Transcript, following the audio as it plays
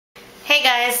Hey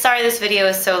guys, sorry this video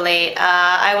is so late.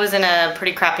 I was in a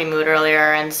pretty crappy mood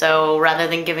earlier, and so rather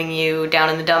than giving you down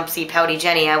in the dumpsy pouty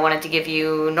Jenny, I wanted to give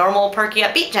you normal perky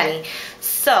upbeat Jenny.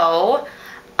 So,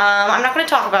 I'm not going to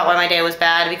talk about why my day was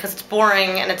bad because it's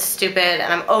boring and it's stupid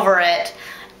and I'm over it.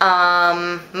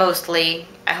 Mostly,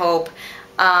 I hope.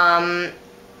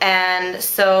 And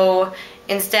so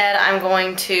instead I'm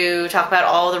going to talk about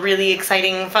all the really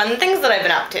exciting, fun things that I've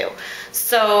been up to.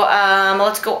 So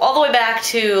let's go all the way back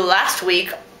to last week,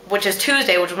 which is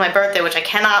Tuesday, which was my birthday, which I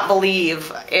cannot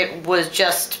believe it was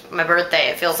just my birthday.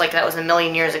 It feels like that was a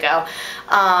million years ago.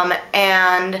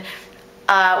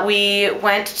 We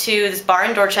went to this bar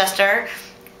in Dorchester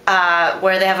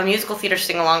where they have a musical theater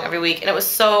sing-along every week, and it was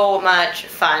so much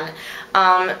fun.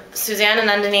 Suzanne and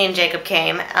Nandini and Jacob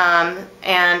came,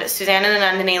 and Suzanne and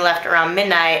Nandini left around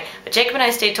midnight, but Jacob and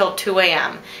I stayed till 2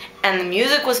 a.m. And the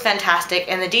music was fantastic,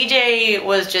 and the DJ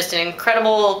was just an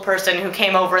incredible person who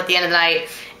came over at the end of the night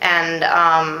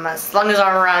and slung his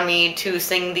arm around me to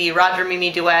sing the Roger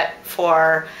Mimi duet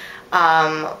from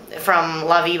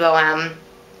La Vie Boheme.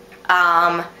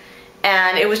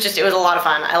 And it was a lot of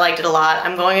fun. I liked it a lot.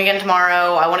 I'm going again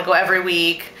tomorrow. I want to go every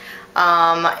week.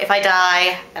 If I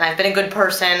die, and I've been a good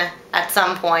person at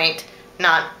some point,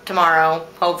 not tomorrow,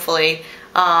 hopefully,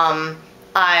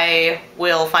 I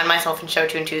will find myself in Show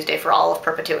Tune Tuesday for all of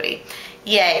perpetuity.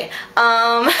 Yay.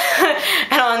 And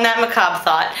on that macabre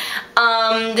thought,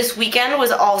 this weekend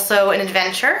was also an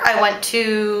adventure. I went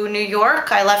to New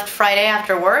York. I left Friday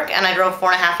after work, and I drove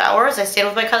 4.5 hours. I stayed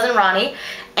with my cousin Ronnie,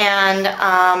 and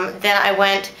then I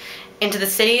went into the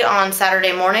city on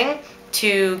Saturday morning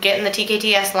to get in the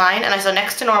TKTS line, and I saw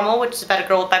Next to Normal, which is about a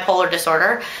girl with bipolar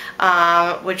disorder,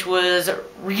 which was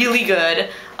really good.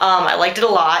 I liked it a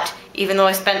lot, even though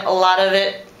I spent a lot of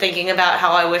it thinking about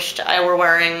how I wished I were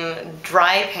wearing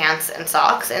dry pants and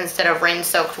socks instead of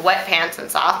rain-soaked wet pants and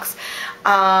socks.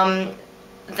 Then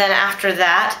after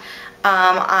that,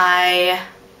 I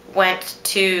went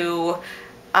to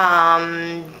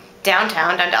down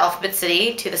to Alphabet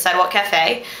City, to the Sidewalk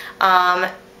Cafe,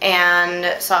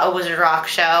 and saw a Wizard Rock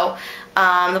show.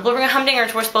 The Blueberry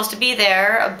Humdingers were supposed to be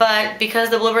there, but because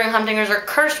the Blueberry Humdingers are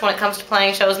cursed when it comes to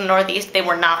playing shows in the Northeast, they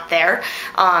were not there.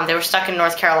 They were stuck in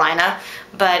North Carolina,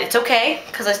 but it's okay,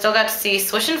 because I still got to see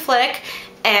Swish and Flick,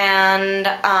 and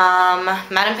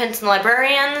Madam Pince and the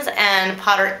Librarians, and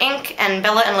Potter Inc., and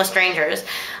Bella and Lestrangers,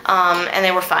 and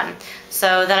they were fun.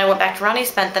 So then I went back to Ronnie,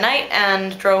 spent the night,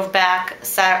 and drove back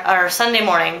Sunday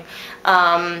morning,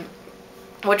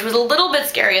 which was a little bit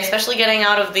scary, especially getting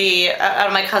out of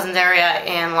my cousin's area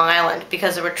in Long Island,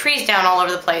 because there were trees down all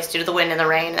over the place due to the wind and the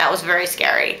rain, and that was very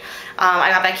scary.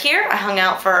 I got back here, I hung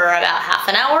out for about half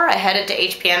an hour, I headed to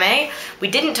HPMA. We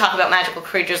didn't talk about magical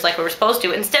creatures like we were supposed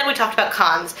to. Instead, we talked about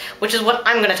cons, which is what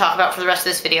I'm going to talk about for the rest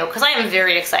of this video, because I am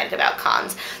very excited about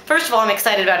cons. First of all, I'm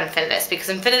excited about Infinitus, because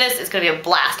Infinitus is going to be a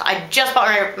blast. I just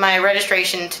bought my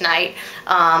registration tonight.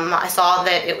 I saw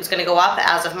that it was going to go up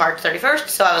as of March 31st,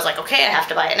 so I was like, okay, I have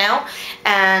to buy it now.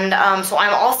 And so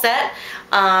I'm all set.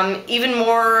 Even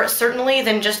more certainly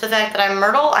than just the fact that I'm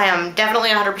Myrtle, I am definitely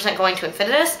 100% going to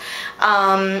Infinitus.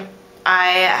 I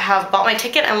have bought my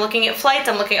ticket, I'm looking at flights,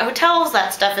 I'm looking at hotels.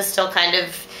 That stuff is still kind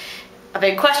of a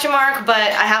big question mark, but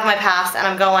I have my pass and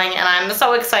I'm going, and I'm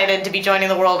so excited to be joining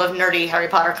the world of nerdy Harry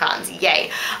Potter cons. Yay.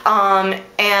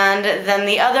 And then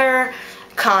the other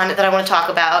con that I want to talk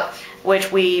about,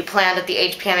 which we planned at the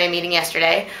HPMA meeting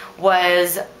yesterday,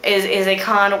 is a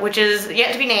con which is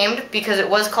yet to be named, because it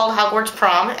was called Hogwarts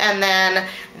Prom, and then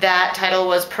that title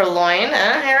was purloined,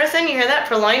 Harrison, you hear that?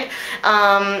 Purloined,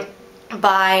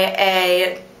 by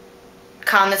a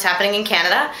con that's happening in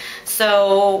Canada.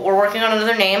 So we're working on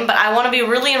another name, but I want to be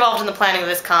really involved in the planning of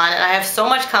this con, and I have so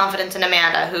much confidence in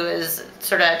Amanda, who is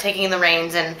sort of taking the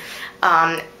reins and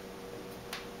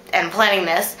planning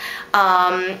this,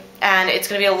 and it's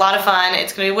going to be a lot of fun.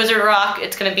 It's going to be Wizard Rock,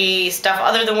 it's going to be stuff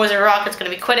other than Wizard Rock, it's going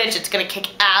to be Quidditch, it's going to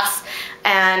kick ass,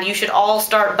 and you should all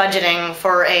start budgeting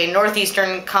for a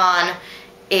Northeastern con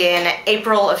in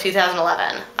April of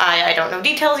 2011. I don't know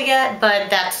details yet, but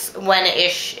that's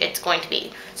when-ish it's going to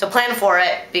be. So plan for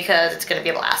it, because it's going to be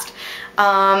a blast.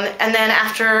 And then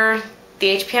after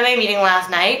the HPMA meeting last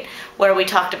night, where we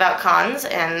talked about cons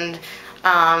and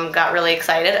got really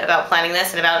excited about planning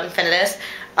this and about Infinitus.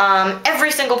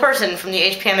 Every single person from the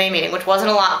HPMA meeting, which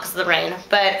wasn't a lot because of the rain,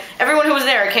 but everyone who was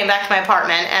there came back to my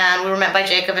apartment, and we were met by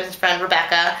Jacob and his friend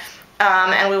Rebecca,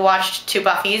 and we watched 2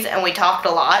 Buffys, and we talked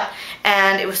a lot,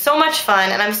 and it was so much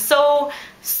fun, and I'm so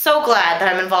glad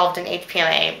that I'm involved in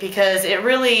HPMA, because it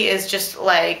really is just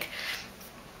like,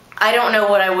 I don't know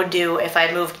what I would do if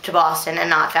I moved to Boston and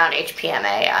not found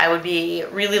HPMA. I would be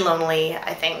really lonely,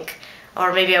 I think.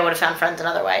 or maybe I would have found friends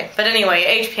another way. But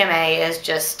anyway, HPMA is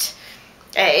just,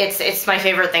 it's my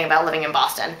favorite thing about living in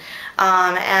Boston.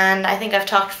 And I think I've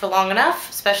talked for long enough,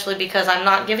 especially because I'm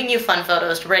not giving you fun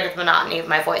photos to break up the monotony of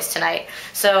my voice tonight.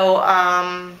 So,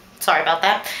 sorry about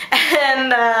that.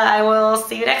 And I will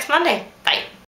see you next Monday.